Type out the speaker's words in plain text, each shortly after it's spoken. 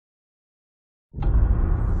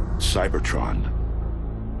Cybertron,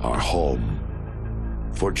 our home.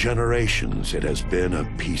 For generations it has been a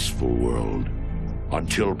peaceful world,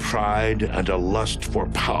 until pride and a lust for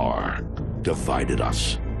power divided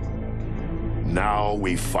us. Now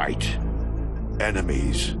we fight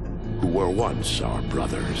enemies who were once our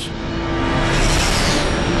brothers.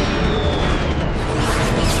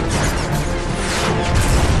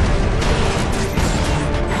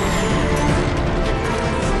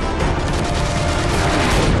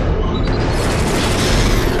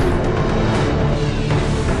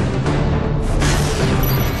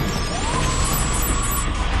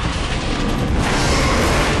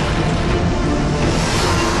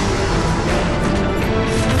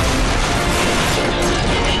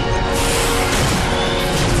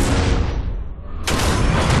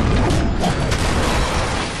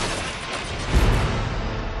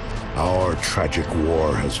 Our tragic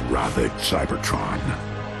war has ravaged Cybertron.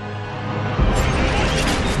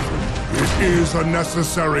 It is a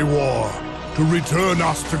necessary war to return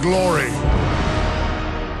us to glory.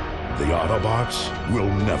 The Autobots will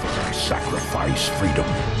never sacrifice freedom.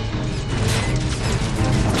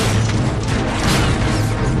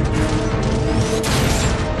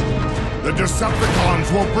 The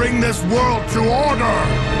Decepticons will bring this world to order!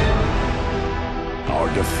 Our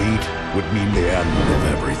defeat would mean the end of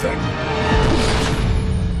everything.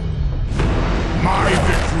 My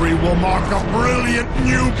victory will mark a brilliant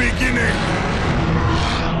new beginning!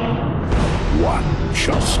 One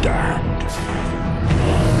shall stand.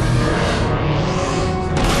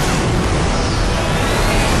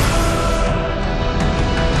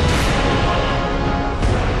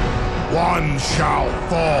 One shall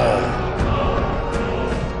fall!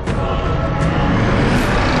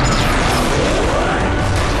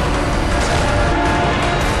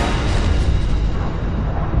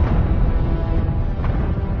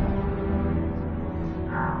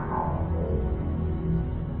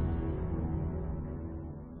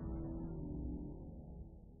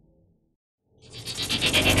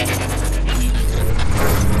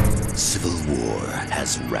 Civil war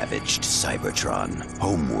has ravaged Cybertron,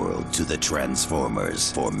 homeworld to the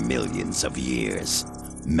Transformers, for millions of years.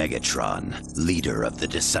 Megatron, leader of the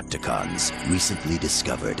Decepticons, recently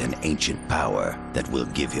discovered an ancient power that will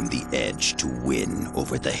give him the edge to win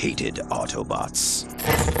over the hated Autobots.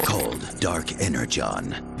 Called Dark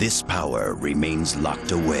Energon, this power remains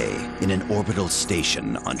locked away in an orbital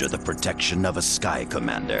station under the protection of a Sky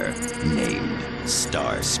Commander named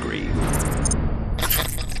Starscream.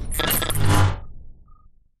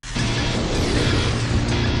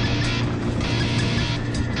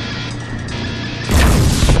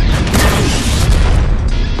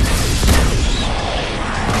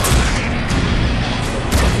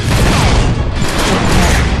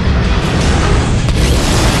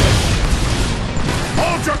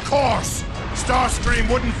 Starscream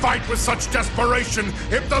wouldn't fight with such desperation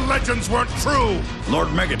if the legends weren't true! Lord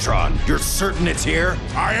Megatron, you're certain it's here?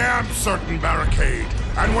 I am certain, Barricade.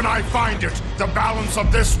 And when I find it, the balance of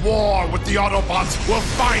this war with the Autobots will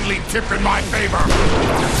finally tip in my favor!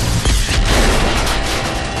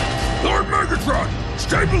 Lord Megatron!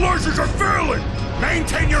 Stabilizers are failing!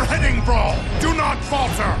 Maintain your heading, Brawl! Do not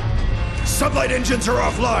falter! Sublight engines are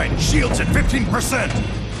offline. Shields at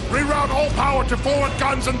 15%. Reroute all power to forward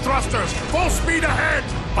guns and thrusters. Full speed ahead!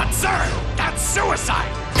 But sir, that's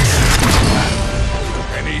suicide!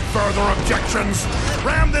 Any further objections?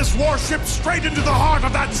 Ram this warship straight into the heart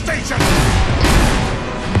of that station!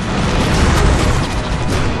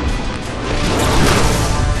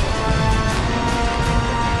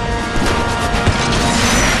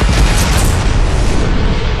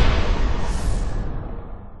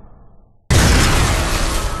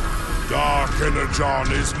 Dark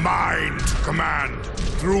Energon is mine to command.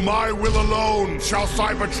 Through my will alone shall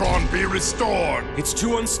Cybertron be restored. It's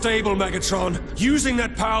too unstable, Megatron. Using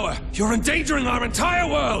that power, you're endangering our entire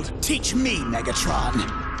world! Teach me,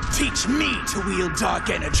 Megatron. Teach me to wield Dark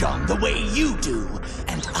Energon the way you do,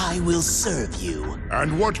 and I will serve you.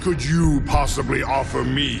 And what could you possibly offer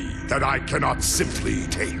me that I cannot simply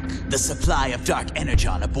take? The supply of Dark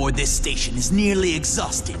Energon aboard this station is nearly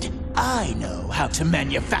exhausted. I know how to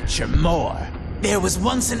manufacture more. There was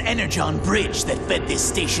once an Energon bridge that fed this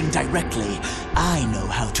station directly. I know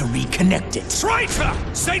how to reconnect it. Traitor!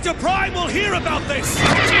 Zeta Prime will hear about this!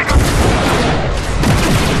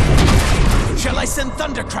 Shall I send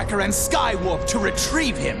Thundercracker and Skywarp to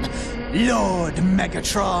retrieve him, Lord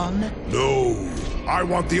Megatron? No. I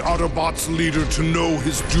want the Autobots' leader to know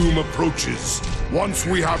his doom approaches. Once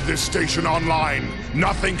we have this station online,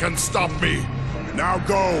 nothing can stop me. Now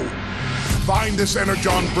go. Find this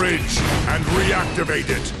Energon bridge and reactivate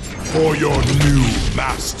it for your new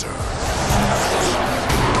master.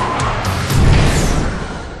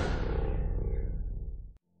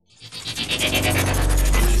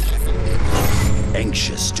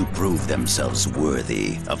 Anxious to prove themselves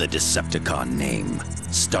worthy of the Decepticon name,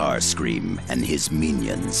 Starscream and his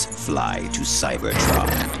minions fly to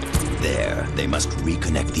Cybertron. There, they must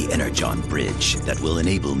reconnect the Energon bridge that will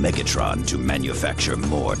enable Megatron to manufacture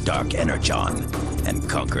more Dark Energon and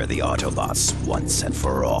conquer the Autobots once and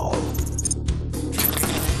for all.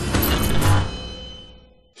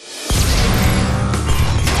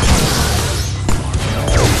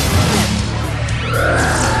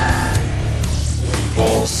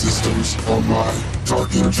 All systems online.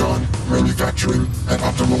 Dark Energon, manufacturing at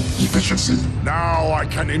optimal efficiency. Now I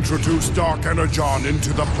can introduce Dark Energon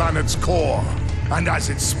into the planet's core. And as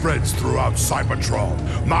it spreads throughout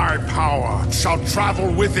Cybertron, my power shall travel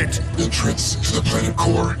with it. Entrance to the planet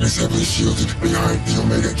core is heavily shielded behind the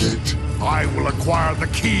Omega Gate. I will acquire the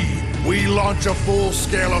key. We launch a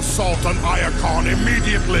full-scale assault on Iacon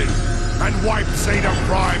immediately. And wipe Zeta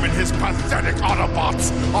Prime and his pathetic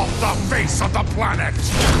Autobots off the face of the planet!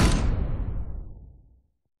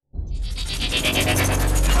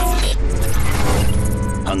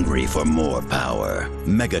 Hungry for more power,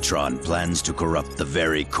 Megatron plans to corrupt the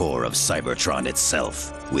very core of Cybertron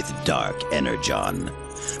itself with Dark Energon.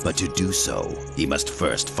 But to do so, he must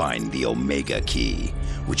first find the Omega Key,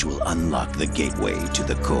 which will unlock the gateway to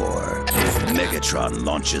the core. Megatron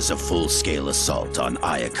launches a full-scale assault on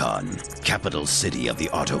Iacon, capital city of the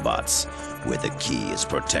Autobots, where the key is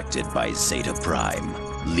protected by Zeta Prime,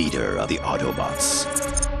 leader of the Autobots.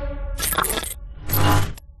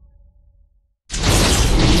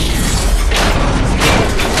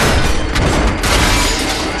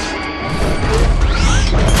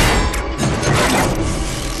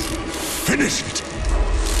 Finish it!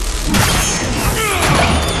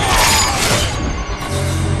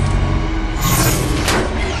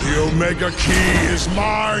 The Omega Key is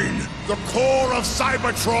mine! The core of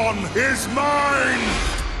Cybertron is mine!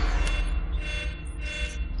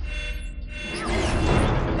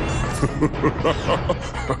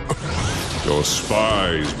 Your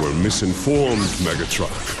spies were misinformed,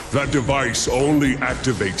 Megatron. That device only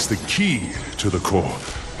activates the key to the core.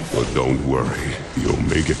 But don't worry, the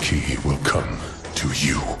Omega Key will come to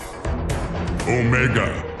you.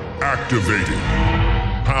 Omega activated.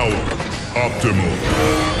 Power optimal.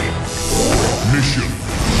 Mission: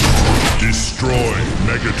 destroy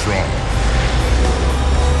Megatron.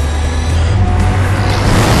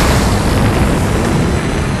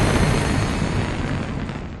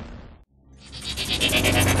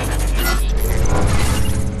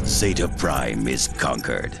 Zeta Prime is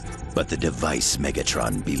conquered, but the device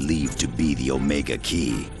Megatron believed to be the Omega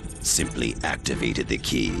Key simply activated the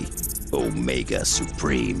key, Omega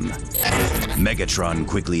Supreme. Megatron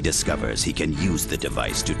quickly discovers he can use the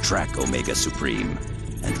device to track Omega Supreme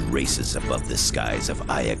and races above the skies of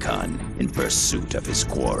Iacon in pursuit of his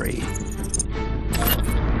quarry.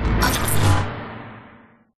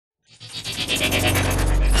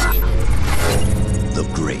 The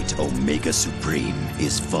great Omega Supreme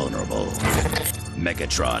is vulnerable.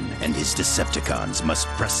 Megatron and his Decepticons must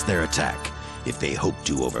press their attack if they hope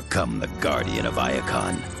to overcome the Guardian of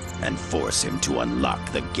Iacon and force him to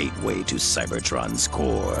unlock the gateway to Cybertron's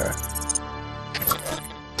core.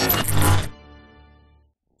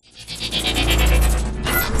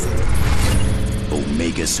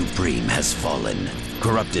 Omega Supreme has fallen,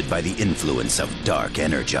 corrupted by the influence of Dark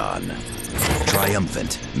Energon.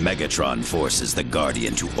 Triumphant, Megatron forces the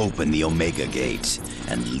Guardian to open the Omega Gate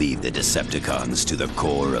and lead the Decepticons to the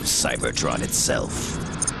core of Cybertron itself.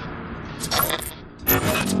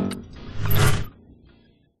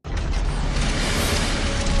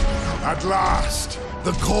 At last,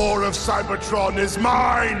 the core of Cybertron is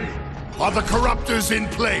mine! Are the corruptors in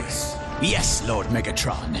place? Yes, Lord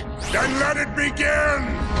Megatron. Then let it begin!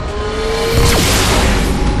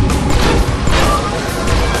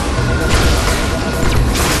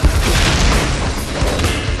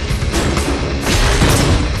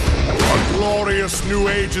 A glorious new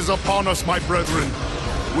age is upon us, my brethren.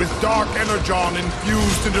 With Dark Energon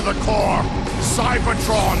infused into the core,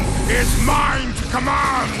 Cybertron is mine to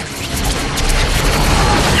command!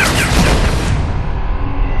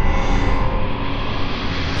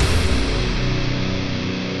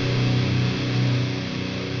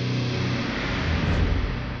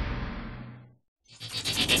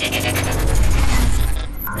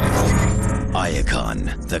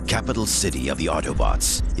 Iacon, the capital city of the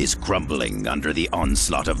Autobots, is crumbling under the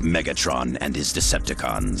onslaught of Megatron and his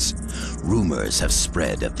Decepticons. Rumors have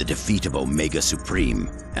spread of the defeat of Omega Supreme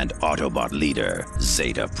and Autobot leader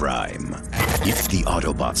Zeta Prime. If the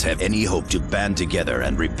Autobots have any hope to band together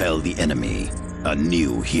and repel the enemy, a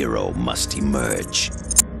new hero must emerge.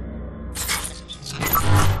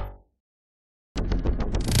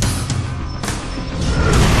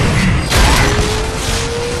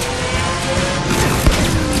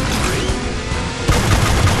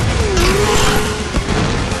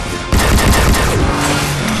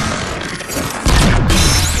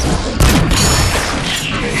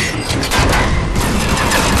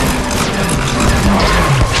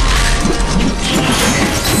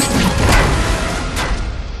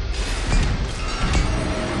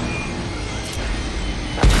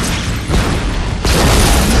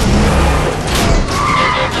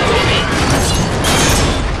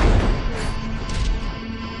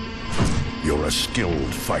 You're a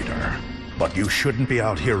skilled fighter, but you shouldn't be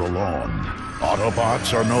out here alone.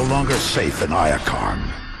 Autobots are no longer safe in Iacon.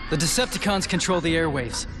 The Decepticons control the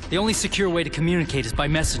airwaves. The only secure way to communicate is by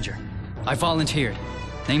messenger. I volunteered.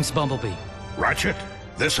 Name's Bumblebee. Ratchet,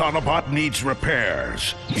 this Autobot needs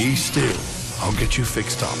repairs. Be still. I'll get you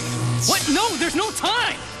fixed up. What? No, there's no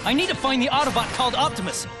time! I need to find the Autobot called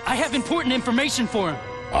Optimus. I have important information for him.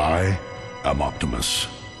 I am Optimus.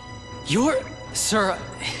 You're... Sir,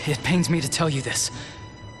 it pains me to tell you this,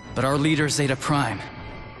 but our leader, Zeta Prime,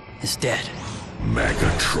 is dead.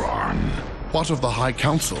 Megatron. What of the High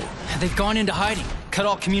Council? They've gone into hiding, cut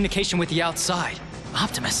all communication with the outside.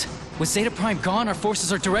 Optimus, with Zeta Prime gone, our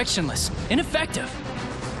forces are directionless, ineffective.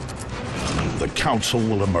 The Council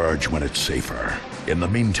will emerge when it's safer. In the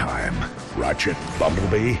meantime, Ratchet,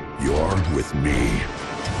 Bumblebee, you're with me.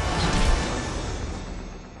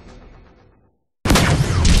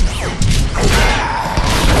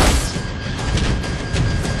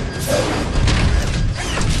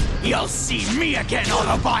 You'll see me again,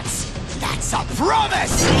 Autobots! That's a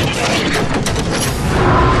promise!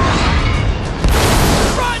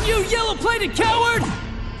 Run, you yellow-plated coward!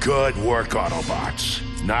 Good work, Autobots.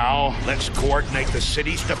 Now, let's coordinate the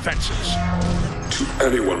city's defenses. To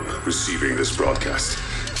anyone receiving this broadcast,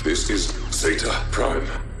 this is Zeta Prime.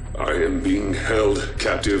 I am being held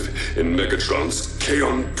captive in Megatron's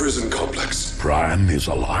Kaon prison complex. Prime is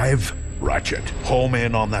alive? Ratchet, home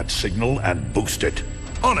in on that signal and boost it.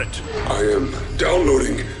 On it! I am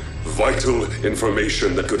downloading vital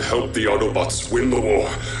information that could help the Autobots win the war.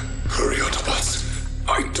 Hurry, Autobots.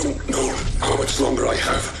 I don't know how much longer I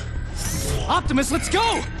have. Optimus, let's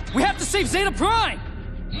go! We have to save Zeta Prime!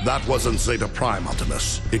 That wasn't Zeta Prime,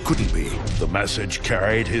 Optimus. It couldn't be. The message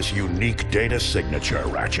carried his unique data signature,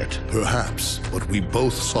 Ratchet. Perhaps, but we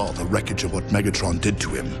both saw the wreckage of what Megatron did to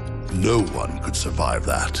him. No one could survive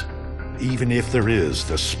that. Even if there is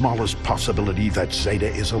the smallest possibility that Zeta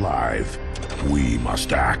is alive, we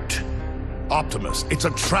must act. Optimus, it's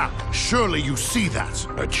a trap. Surely you see that.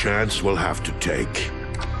 A chance we'll have to take.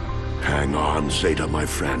 Hang on, Zeta, my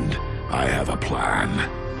friend. I have a plan.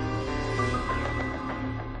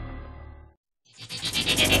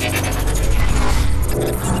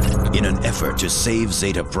 In an effort to save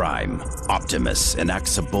Zeta Prime, Optimus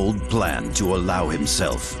enacts a bold plan to allow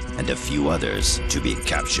himself and a few others to be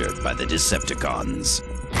captured by the Decepticons.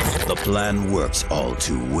 The plan works all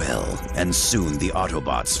too well, and soon the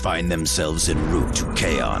Autobots find themselves en route to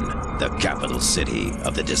Kaon, the capital city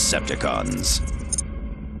of the Decepticons.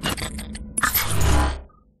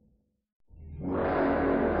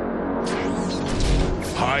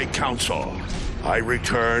 High Council, I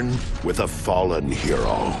return with a fallen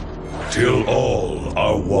hero. Till all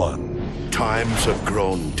are one. Times have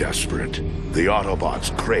grown desperate. The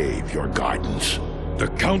Autobots crave your guidance. The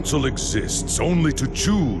Council exists only to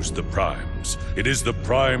choose the Primes. It is the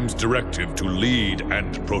Primes' directive to lead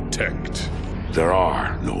and protect. There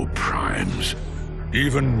are no Primes.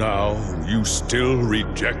 Even now, you still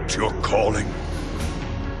reject your calling?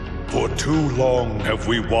 For too long have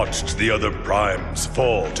we watched the other Primes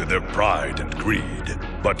fall to their pride and greed.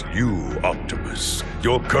 But you, Optimus,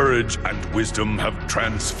 your courage and wisdom have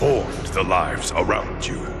transformed the lives around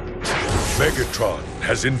you. Megatron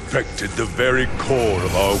has infected the very core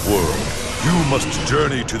of our world. You must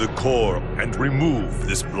journey to the core and remove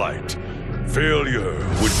this blight. Failure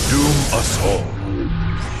would doom us all.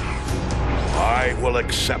 I will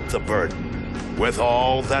accept the burden with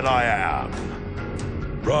all that I am.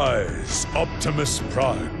 Rise, Optimus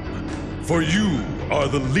Prime, for you are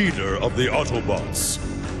the leader of the Autobots.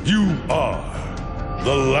 You are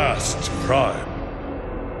the last Prime.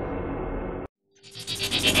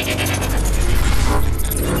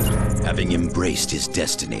 Having embraced his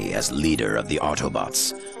destiny as leader of the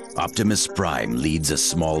Autobots, Optimus Prime leads a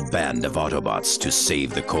small band of Autobots to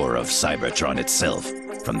save the core of Cybertron itself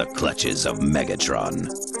from the clutches of Megatron.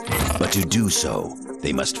 But to do so,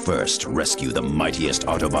 they must first rescue the mightiest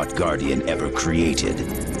Autobot guardian ever created,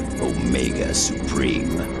 Omega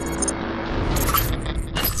Supreme.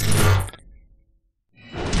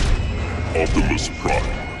 Optimus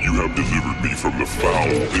Prime, you have delivered me from the foul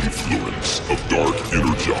influence of Dark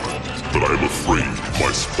Energon, but I am afraid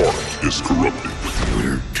my spark is corrupted.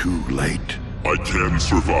 We're too late. I can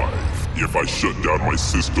survive if I shut down my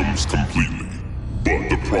systems completely, but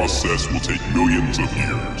the process will take millions of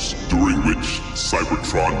years, during which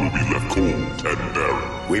Cybertron will be left cold and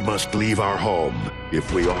barren. We must leave our home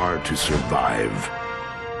if we are to survive.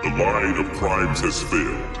 The line of primes has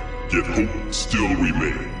failed, yet hope still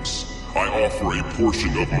remains. I offer a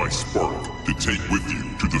portion of my spark to take with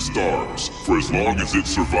you to the stars. For as long as it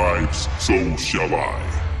survives, so shall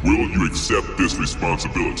I. Will you accept this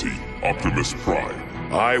responsibility, Optimus Prime?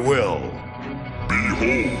 I will.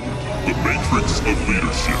 Behold, the Matrix of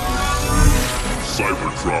Leadership.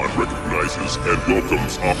 Cybertron recognizes and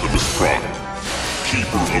welcomes Optimus Prime,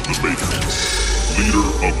 Keeper of the Matrix, leader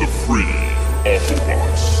of the free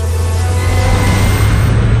Autobots.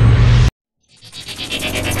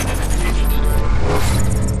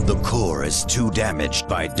 The core is too damaged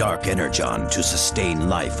by Dark Energon to sustain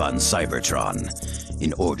life on Cybertron.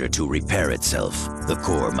 In order to repair itself, the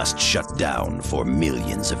core must shut down for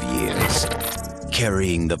millions of years.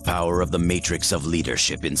 Carrying the power of the Matrix of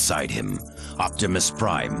Leadership inside him, Optimus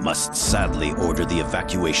Prime must sadly order the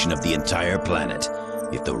evacuation of the entire planet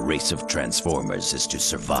if the race of Transformers is to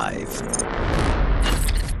survive.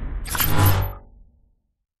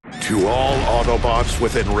 To all Autobots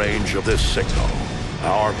within range of this signal,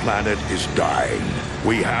 our planet is dying.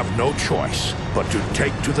 We have no choice but to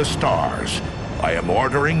take to the stars. I am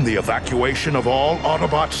ordering the evacuation of all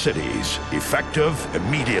Autobot cities, effective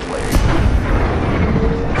immediately.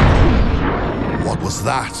 What was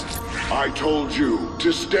that? I told you,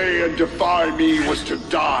 to stay and defy me was to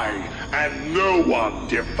die, and no one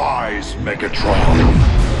defies Megatron.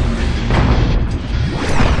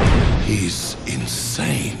 He's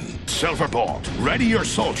insane. Silverbolt, ready your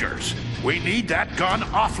soldiers. We need that gun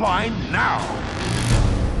offline now.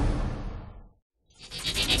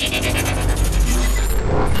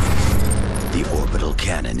 The orbital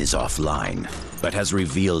cannon is offline, but has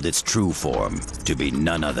revealed its true form to be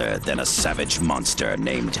none other than a savage monster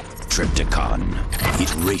named Trypticon.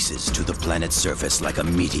 It races to the planet's surface like a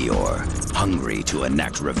meteor, hungry to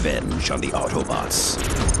enact revenge on the Autobots.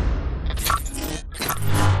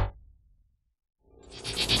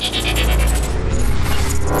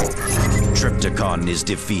 Trypticon is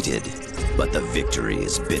defeated, but the victory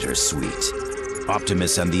is bittersweet.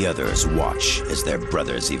 Optimus and the others watch as their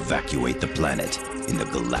brothers evacuate the planet in the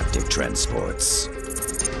galactic transports.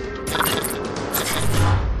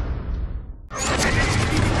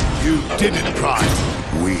 You did it,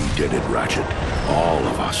 Prime. We did it, Ratchet. All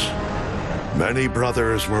of us. Many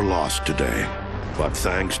brothers were lost today, but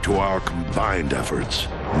thanks to our combined efforts,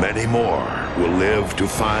 many more will live to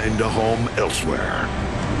find a home elsewhere.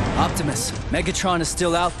 Optimus, Megatron is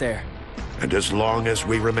still out there. And as long as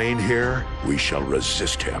we remain here, we shall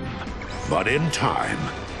resist him. But in time,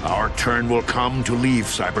 our turn will come to leave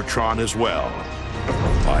Cybertron as well.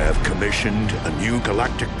 I have commissioned a new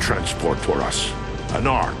galactic transport for us, an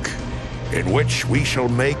Ark, in which we shall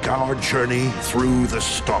make our journey through the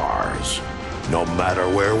stars. No matter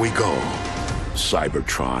where we go,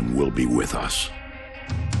 Cybertron will be with us.